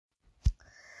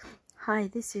Hi,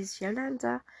 this is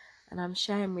Yolanda, and I'm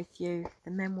sharing with you the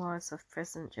memoirs of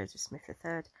President Joseph Smith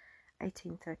III,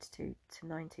 1832 to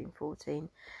 1914,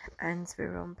 and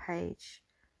we're on page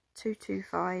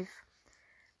 225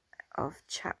 of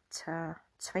chapter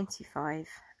 25,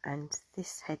 and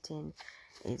this heading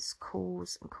is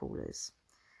Calls and Callers,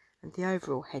 and the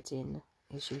overall heading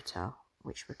is Utah,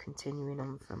 which we're continuing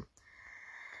on from.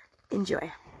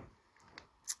 Enjoy.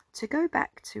 To go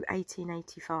back to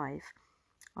 1885,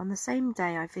 on the same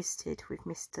day I visited with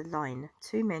Mr. Lyne,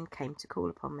 two men came to call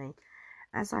upon me,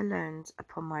 as I learned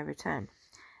upon my return.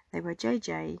 They were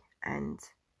J.J. and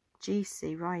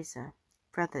G.C. Reiser,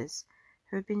 brothers,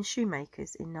 who had been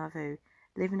shoemakers in Nauvoo,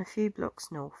 living a few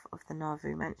blocks north of the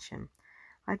Nauvoo mansion.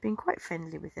 I had been quite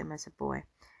friendly with them as a boy,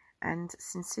 and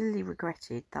sincerely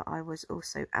regretted that I was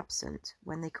also absent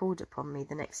when they called upon me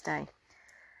the next day.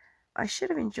 I should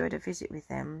have enjoyed a visit with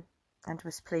them, and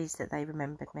was pleased that they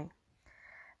remembered me.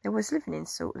 There was living in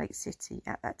Salt Lake City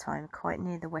at that time, quite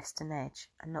near the western edge,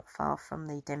 and not far from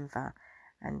the Denver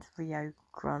and Rio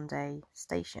Grande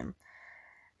station,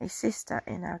 a sister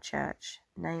in our church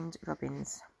named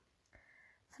Robbins.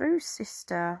 Through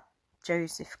Sister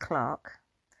Joseph Clark,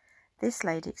 this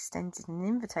lady extended an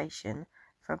invitation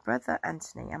for Brother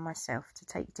Anthony and myself to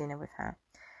take dinner with her.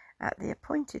 At the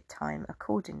appointed time,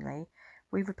 accordingly,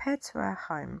 we repaired to our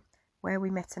home, where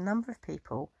we met a number of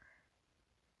people.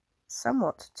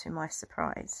 Somewhat to my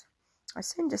surprise, I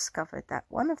soon discovered that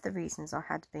one of the reasons I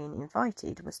had been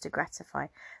invited was to gratify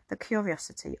the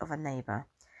curiosity of a neighbour,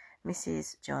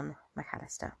 Mrs. John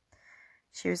McAllister.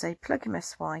 She was a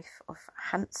polygamous wife of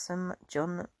handsome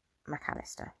John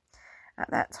McAllister,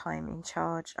 at that time in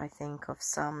charge, I think, of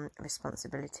some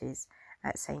responsibilities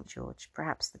at St. George,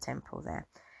 perhaps the temple there,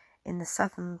 in the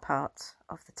southern part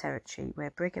of the territory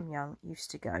where Brigham Young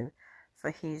used to go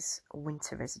for his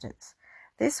winter residence.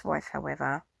 This wife,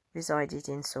 however, resided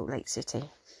in Salt Lake City.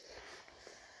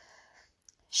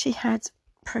 She had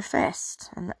professed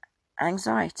an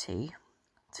anxiety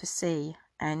to see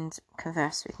and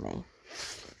converse with me,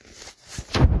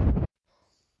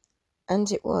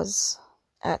 and it was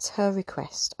at her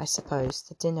request, I suppose,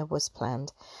 the dinner was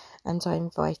planned, and I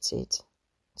invited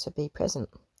to be present.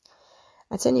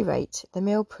 At any rate, the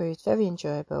meal proved very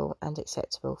enjoyable and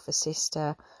acceptable, for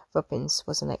Sister Robbins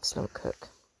was an excellent cook.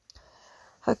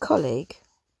 Her colleague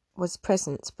was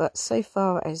present, but so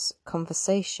far as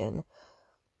conversation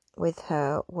with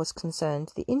her was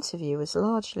concerned, the interview was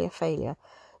largely a failure,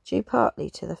 due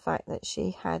partly to the fact that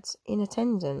she had in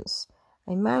attendance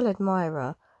a male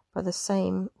admirer by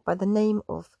the name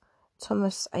of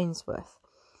Thomas Ainsworth.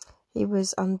 He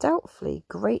was undoubtedly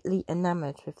greatly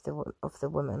enamoured of the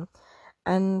woman,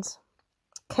 and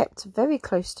kept very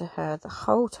close to her the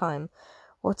whole time.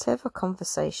 Whatever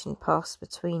conversation passed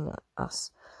between us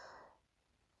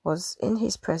was in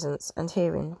his presence and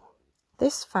hearing.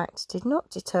 This fact did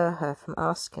not deter her from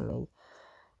asking me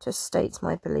to state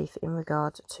my belief in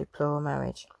regard to plural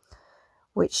marriage,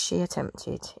 which she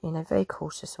attempted in a very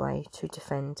cautious way to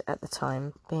defend at the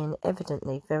time, being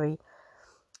evidently very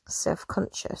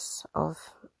self-conscious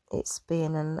of its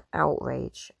being an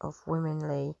outrage of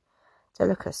womanly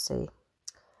delicacy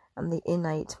and the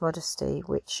innate modesty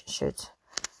which should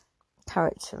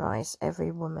characterize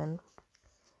every woman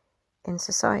in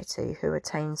society who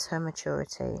attains her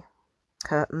majority,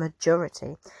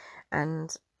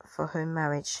 and for whom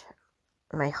marriage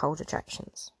may hold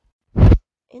attractions.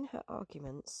 In her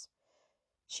arguments,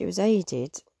 she was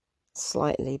aided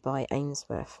slightly by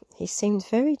Ainsworth. He seemed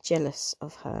very jealous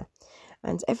of her,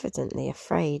 and evidently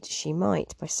afraid she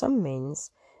might, by some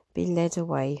means, be led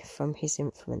away from his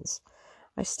influence.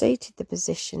 I stated the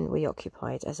position we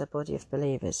occupied as a body of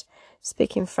believers,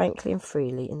 speaking frankly and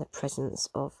freely in the presence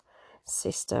of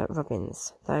Sister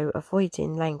Robbins, though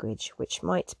avoiding language which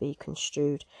might be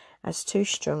construed as too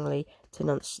strongly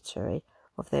denunciatory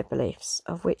of their beliefs,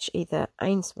 of which either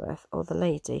Ainsworth or the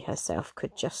lady herself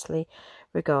could justly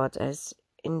regard as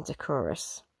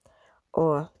indecorous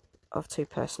or of too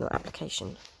personal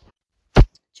application.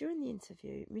 During the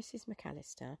interview, Mrs.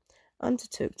 McAllister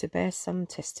undertook to bear some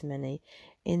testimony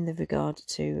in the regard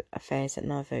to affairs at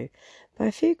Nauvoo. By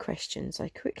a few questions, I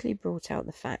quickly brought out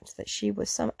the fact that she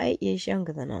was some 8 years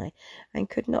younger than I, and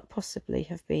could not possibly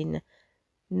have been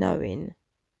knowing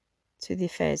to the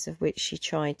affairs of which she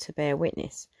tried to bear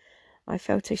witness. I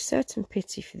felt a certain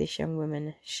pity for this young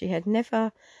woman. She had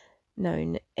never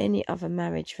known any other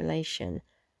marriage relation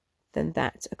than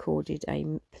that accorded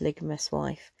a polygamous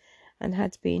wife, and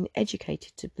had been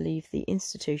educated to believe the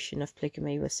institution of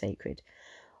polygamy was sacred.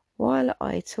 While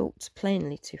I talked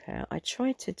plainly to her, I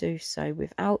tried to do so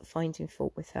without finding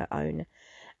fault with her own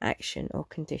action or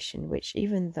condition which,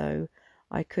 even though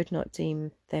I could not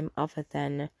deem them other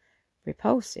than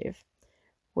repulsive,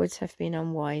 would have been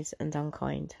unwise and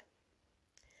unkind.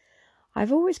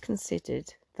 I've always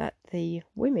considered that the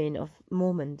women of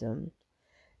Mormondom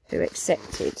who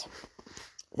accepted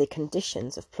the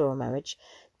conditions of plural marriage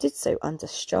did so under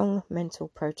strong mental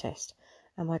protest,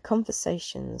 and my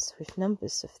conversations with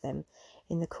numbers of them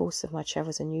in the course of my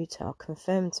travels in Utah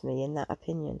confirmed me in that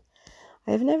opinion.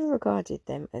 I have never regarded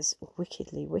them as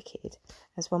wickedly wicked,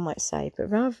 as one might say, but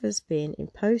rather as being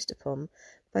imposed upon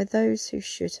by those who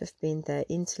should have been their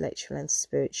intellectual and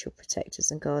spiritual protectors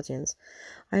and guardians.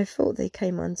 I have thought they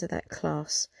came under that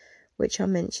class which are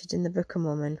mentioned in the Book of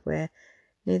Mormon, where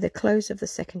near the close of the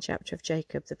 2nd chapter of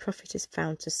Jacob, the prophet is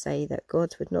found to say that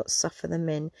God would not suffer the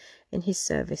men in his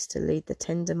service to lead the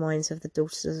tender minds of the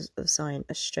daughters of Zion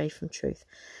astray from truth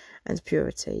and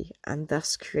purity, and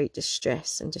thus create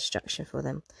distress and destruction for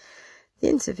them. The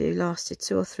interview lasted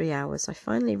 2 or 3 hours. I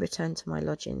finally returned to my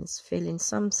lodgings, feeling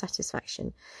some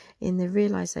satisfaction in the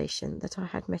realization that I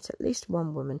had met at least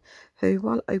one woman who,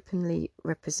 while openly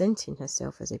representing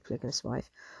herself as a polygamous wife,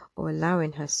 or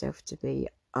allowing herself to be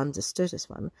understood as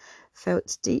one,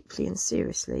 felt deeply and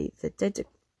seriously the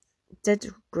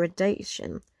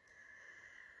degradation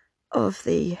of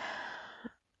the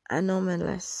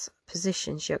anomalous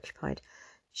position she occupied.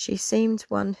 She seemed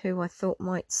one who I thought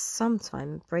might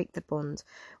sometime break the bond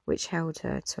which held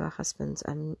her to her husband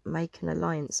and make an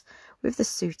alliance with the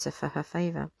suitor for her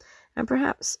favour, and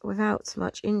perhaps without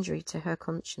much injury to her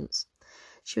conscience.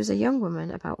 She was a young woman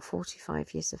about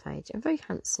 45 years of age, and very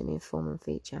handsome in form and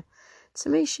feature. To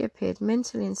me she appeared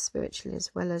mentally and spiritually,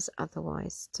 as well as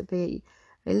otherwise, to be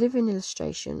a living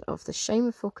illustration of the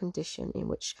shameful condition in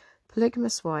which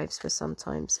polygamous wives were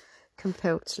sometimes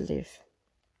compelled to live.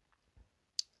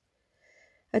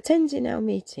 Attending our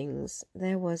meetings,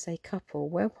 there was a couple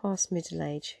well past middle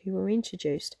age who were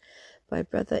introduced by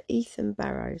Brother Ethan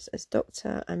Barrows as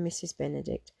Dr. and Mrs.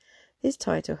 Benedict. This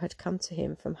title had come to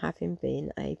him from having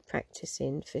been a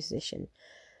practicing physician.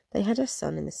 They had a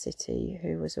son in the city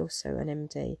who was also an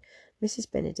MD. Mrs.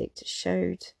 Benedict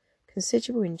showed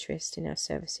considerable interest in our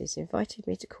services, invited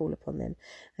me to call upon them,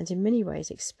 and in many ways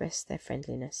expressed their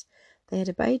friendliness. They had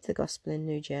obeyed the gospel in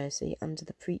New Jersey under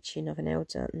the preaching of an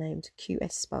elder named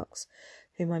Q.S. Sparks,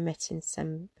 whom I met in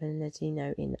San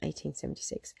Bernardino in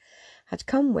 1876, had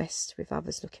come west with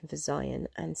others looking for Zion,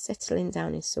 and settling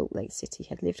down in Salt Lake City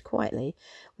had lived quietly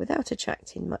without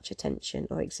attracting much attention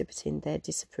or exhibiting their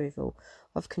disapproval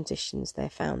of conditions there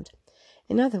found.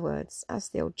 In other words, as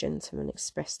the old gentleman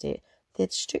expressed it, they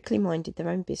had strictly minded their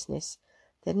own business.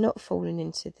 They had not fallen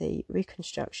into the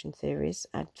Reconstruction theories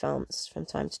advanced from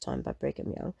time to time by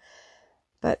Brigham Young,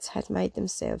 but had made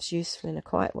themselves useful in a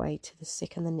quiet way to the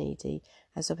sick and the needy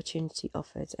as opportunity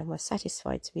offered, and were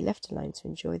satisfied to be left alone to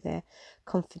enjoy their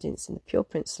confidence in the pure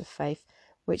principle of faith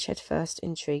which had first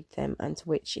intrigued them, and to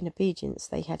which, in obedience,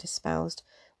 they had espoused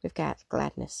with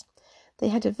gladness. They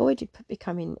had avoided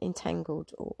becoming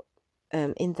entangled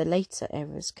in the later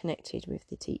errors connected with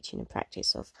the teaching and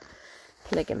practice of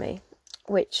polygamy,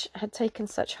 which had taken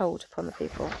such hold upon the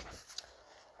people.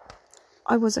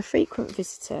 I was a frequent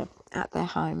visitor at their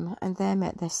home, and there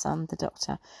met their son, the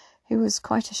doctor, who was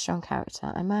quite a strong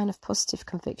character, a man of positive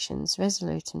convictions,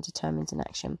 resolute and determined in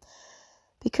action.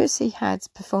 Because he had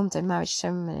performed a marriage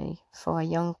ceremony for a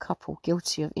young couple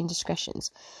guilty of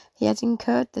indiscretions, he had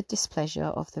incurred the displeasure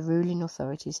of the ruling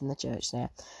authorities in the church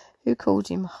there, who called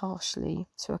him harshly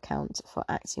to account for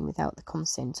acting without the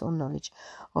consent or knowledge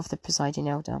of the presiding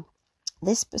elder.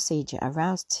 This procedure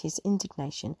aroused his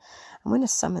indignation, and when a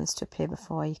summons to appear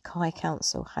before a high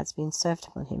council had been served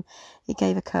upon him, he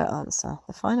gave a curt answer.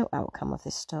 The final outcome of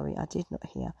this story I did not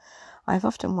hear. I have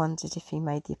often wondered if he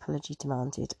made the apology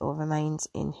demanded, or remained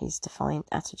in his defiant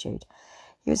attitude.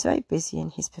 He was very busy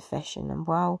in his profession, and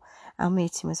while our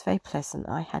meeting was very pleasant,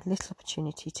 I had little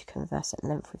opportunity to converse at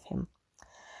length with him.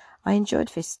 I enjoyed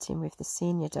visiting with the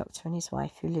senior doctor and his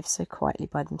wife, who lived so quietly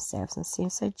by themselves and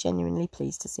seemed so genuinely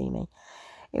pleased to see me.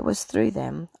 It was through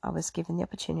them I was given the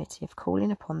opportunity of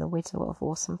calling upon the widow of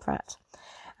Orson Pratt,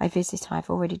 a visit I have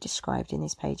already described in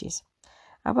these pages.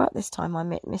 About this time I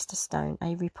met Mr. Stone,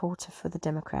 a reporter for the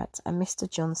Democrat, and Mr.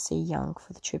 John C. Young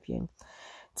for the Tribune.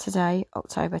 Today,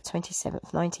 October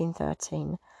 27th,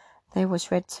 1913, there was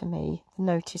read to me the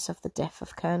notice of the death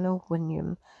of Colonel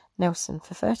William Nelson,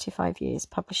 for 35 years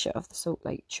publisher of the Salt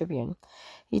Lake Tribune.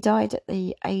 He died at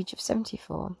the age of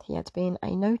 74. He had been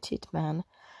a noted man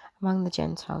among the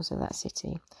Gentiles of that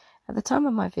city. At the time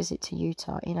of my visit to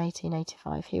Utah in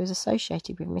 1885, he was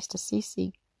associated with Mr.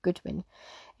 C.C. Goodwin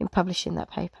in publishing that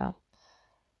paper.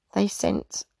 They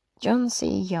sent John C.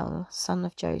 Young, son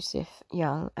of Joseph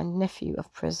Young and nephew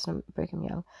of President Brigham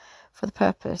Young, for the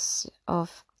purpose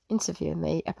of interviewing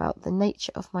me about the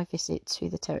nature of my visit to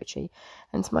the territory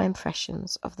and my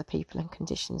impressions of the people and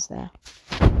conditions there.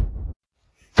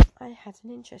 I had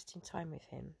an interesting time with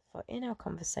him, for in our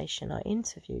conversation I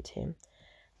interviewed him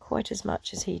quite as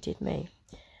much as he did me,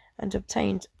 and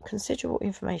obtained considerable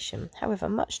information. However,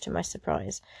 much to my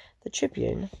surprise, the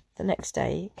Tribune the next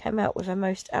day came out with a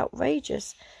most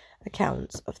outrageous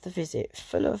account of the visit,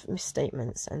 full of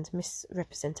misstatements and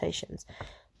misrepresentations,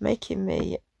 making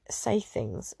me say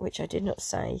things which I did not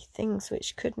say, things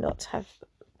which could not have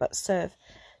but serve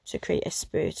to create a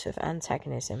spirit of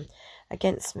antagonism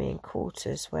against me in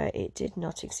quarters where it did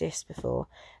not exist before,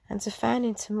 and to fan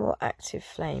into more active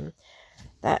flame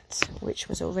that which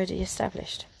was already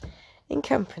established. In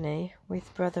company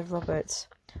with Brother Robert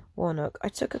Warnock, I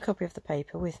took a copy of the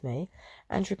paper with me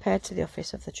and repaired to the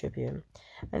office of the Tribune,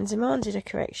 and demanded a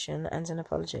correction and an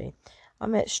apology. I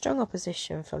met strong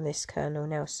opposition from this Colonel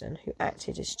Nelson, who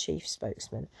acted as chief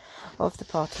spokesman of the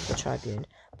part of the Tribune,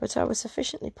 but I was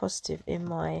sufficiently positive in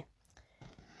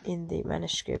the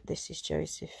manuscript. This is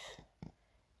Joseph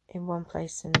in one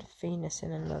place and Venus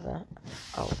in another.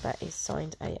 Oh, that is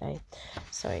signed AA.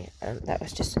 Sorry, that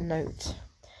was just a note.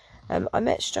 I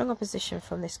met strong opposition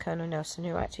from this Colonel Nelson,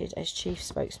 who acted as chief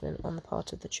spokesman on the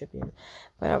part of the Tribune,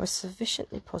 but I was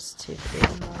sufficiently positive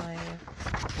in my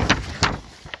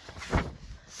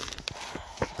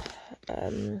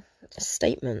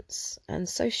statements, and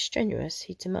so strenuous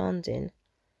in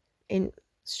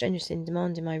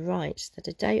demanding my rights, that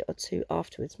a day or two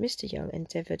afterwards Mr. Young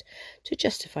endeavoured to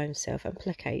justify himself and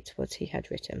placate what he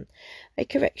had written. A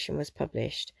correction was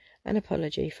published, an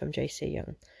apology from J.C.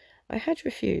 Young. I had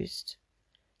refused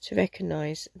to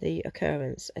recognise the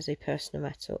occurrence as a personal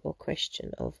matter or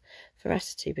question of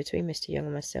veracity between Mr. Young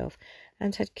and myself,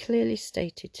 and had clearly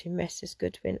stated to Messrs.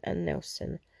 Goodwin and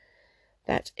Nelson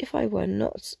that if I were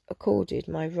not accorded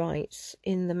my rights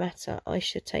in the matter, I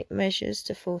should take measures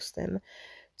to force them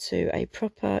to a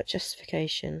proper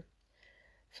justification,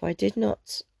 for I did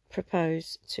not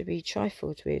propose to be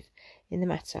trifled with in the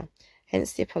matter.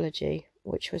 Hence the apology,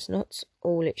 which was not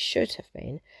all it should have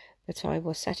been, but I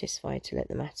was satisfied to let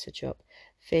the matter drop,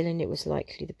 feeling it was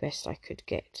likely the best I could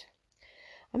get.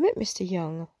 I met Mr.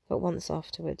 Young but once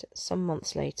afterward, some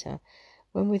months later,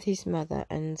 when with his mother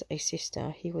and a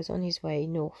sister he was on his way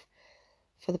north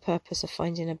for the purpose of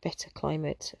finding a better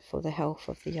climate for the health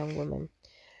of the young woman,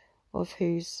 of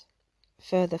whose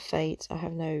further fate I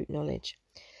have no knowledge.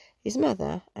 His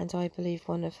mother, and I believe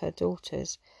one of her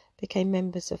daughters, became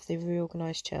members of the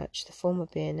reorganised church, the former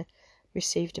being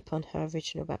received upon her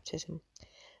original baptism.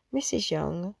 Mrs.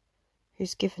 Young,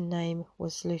 whose given name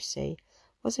was Lucy,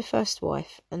 was a first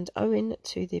wife, and owing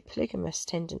to the polygamous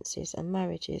tendencies and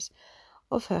marriages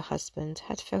of her husband,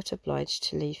 had felt obliged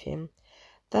to leave him.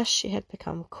 Thus she had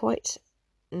become quite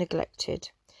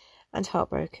neglected and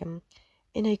heartbroken.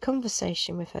 In a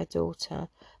conversation with her daughter,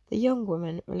 the young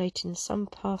woman, relating some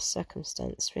past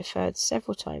circumstance, referred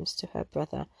several times to her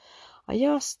brother. I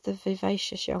asked the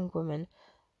vivacious young woman,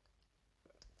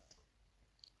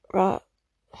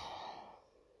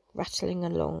 rattling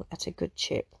along at a good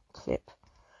clip,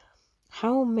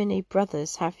 "How many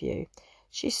brothers have you?"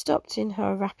 She stopped in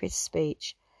her rapid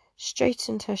speech,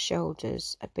 straightened her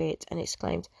shoulders a bit, and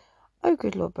exclaimed, "Oh,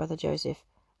 good Lord, Brother Joseph,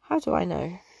 how do I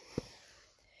know?"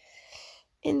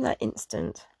 In that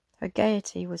instant her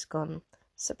gaiety was gone.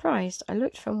 Surprised, I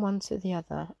looked from one to the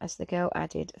other, as the girl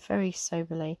added, very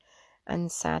soberly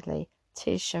and sadly,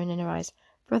 tears showing in her eyes,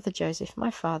 "Brother Joseph, my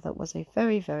father was a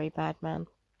very, very bad man."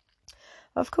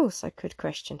 Of course I could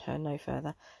question her no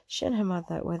further. She and her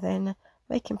mother were then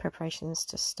making preparations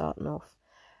to start north.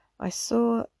 I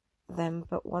saw them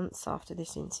but once after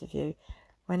this interview,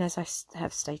 when, as I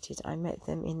have stated, I met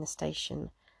them in the station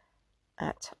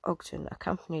at Ogden,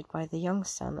 accompanied by the young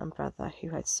son and brother who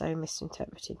had so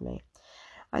misinterpreted me.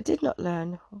 I did not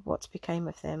learn what became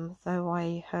of them, though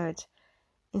I heard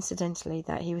incidentally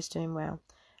that he was doing well.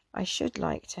 I should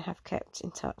like to have kept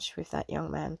in touch with that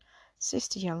young man.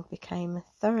 Sister Young became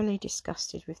thoroughly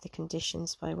disgusted with the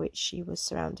conditions by which she was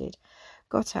surrounded,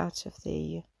 got out of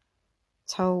the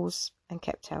tolls and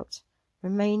kept out,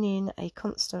 remaining a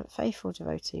constant faithful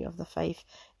devotee of the faith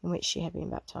in which she had been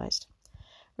baptized.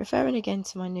 Referring again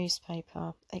to my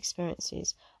newspaper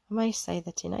experiences, I may say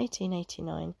that in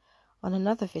 1889, on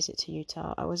another visit to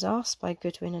Utah, I was asked by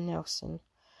Goodwin and Nelson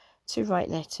to write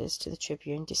letters to the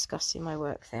Tribune discussing my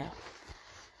work there,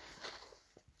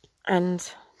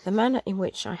 and the manner in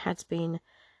which I had been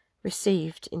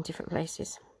received in different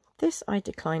places. This I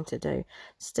declined to do,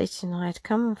 stating I had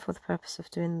come for the purpose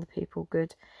of doing the people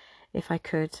good if I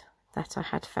could, that I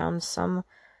had found some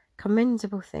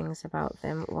commendable things about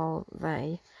them while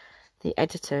they, the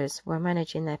editors, were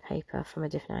managing their paper from a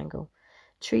different angle,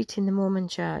 treating the Mormon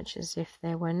Church as if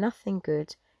there were nothing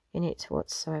good in it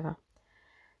whatsoever.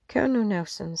 Colonel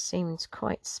Nelson seemed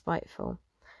quite spiteful,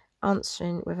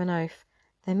 answering with an oath,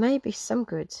 "There may be some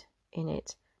good in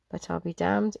it, but I'll be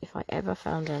damned if I ever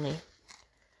found any."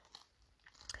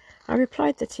 I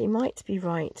replied that he might be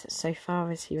right so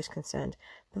far as he was concerned,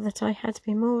 but that I had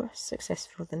been more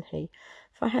successful than he,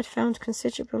 for I had found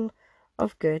considerable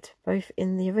of good both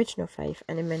in the original faith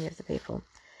and in many of the people.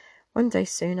 One day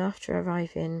soon after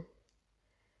arriving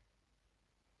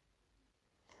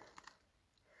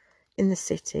in the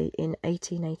city in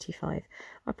 1885,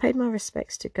 I paid my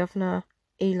respects to Governor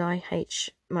Eli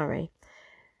H. Murray,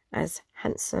 as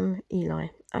Handsome Eli.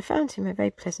 I found him a very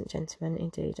pleasant gentleman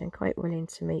indeed, and quite willing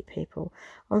to meet people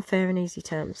on fair and easy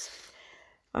terms.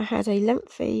 I had a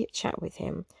lengthy chat with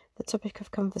him, the topic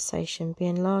of conversation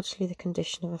being largely the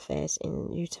condition of affairs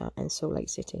in Utah and Salt Lake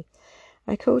City.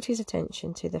 I called his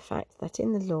attention to the fact that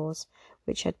in the laws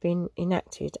which had been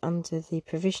enacted under the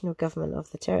provisional government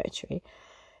of the territory,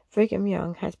 Brigham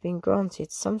Young had been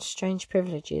granted some strange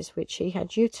privileges which he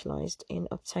had utilized in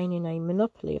obtaining a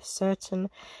monopoly of certain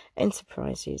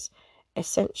enterprises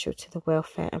essential to the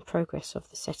welfare and progress of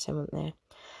the settlement there.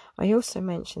 I also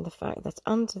mentioned the fact that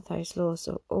under those laws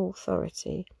of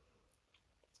authority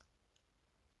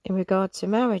in regard to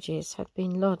marriages had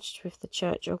been lodged with the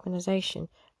church organization,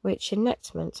 which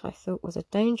enactment I thought was a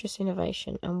dangerous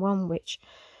innovation and one which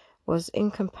was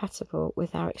incompatible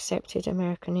with our accepted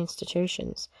American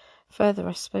institutions. Further,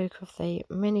 I spoke of the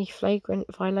many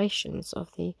flagrant violations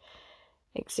of the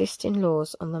existing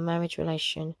laws on the marriage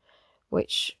relation,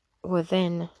 which were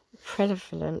then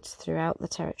prevalent throughout the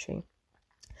territory.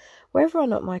 Whether or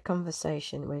not my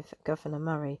conversation with Governor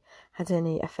Murray had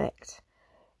any effect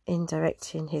in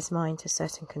directing his mind to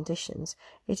certain conditions,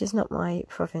 it is not my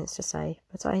province to say,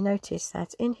 but I noticed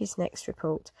that in his next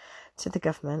report to the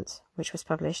government, which was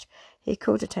published, he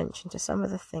called attention to some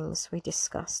of the things we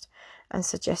discussed and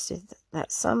suggested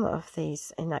that some of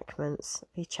these enactments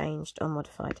be changed or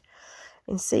modified.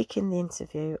 In seeking the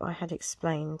interview, I had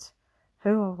explained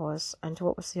who I was and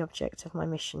what was the object of my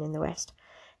mission in the West.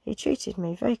 He treated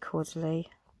me very cordially,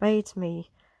 bade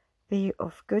me be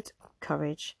of good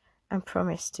courage, and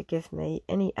promised to give me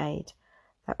any aid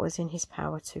that was in his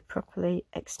power to properly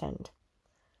extend.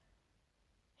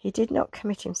 He did not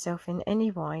commit himself in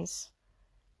any wise,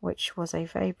 which was a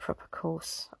very proper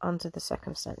course under the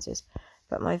circumstances,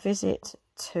 but my visit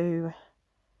to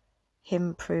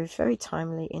him proved very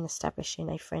timely in establishing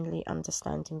a friendly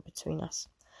understanding between us.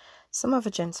 Some other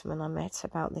gentlemen I met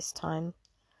about this time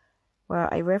were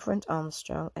a Reverend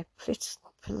Armstrong, a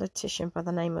politician by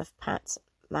the name of Pat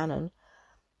Lannon,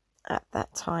 at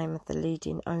that time the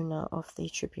leading owner of the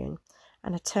Tribune,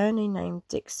 an attorney named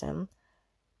Dixon,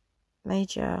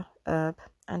 Major Erb,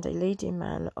 and a leading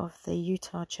man of the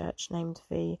Utah Church named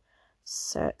V.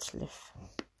 Sirtliff.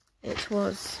 It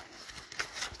was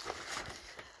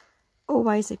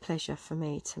always a pleasure for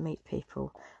me to meet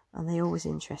people, and they always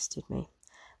interested me,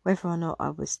 whether or not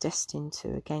I was destined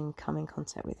to again come in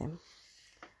contact with them.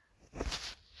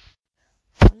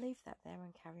 I'll leave that there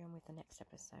and carry on with the next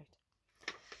episode.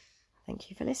 Thank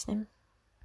you for listening.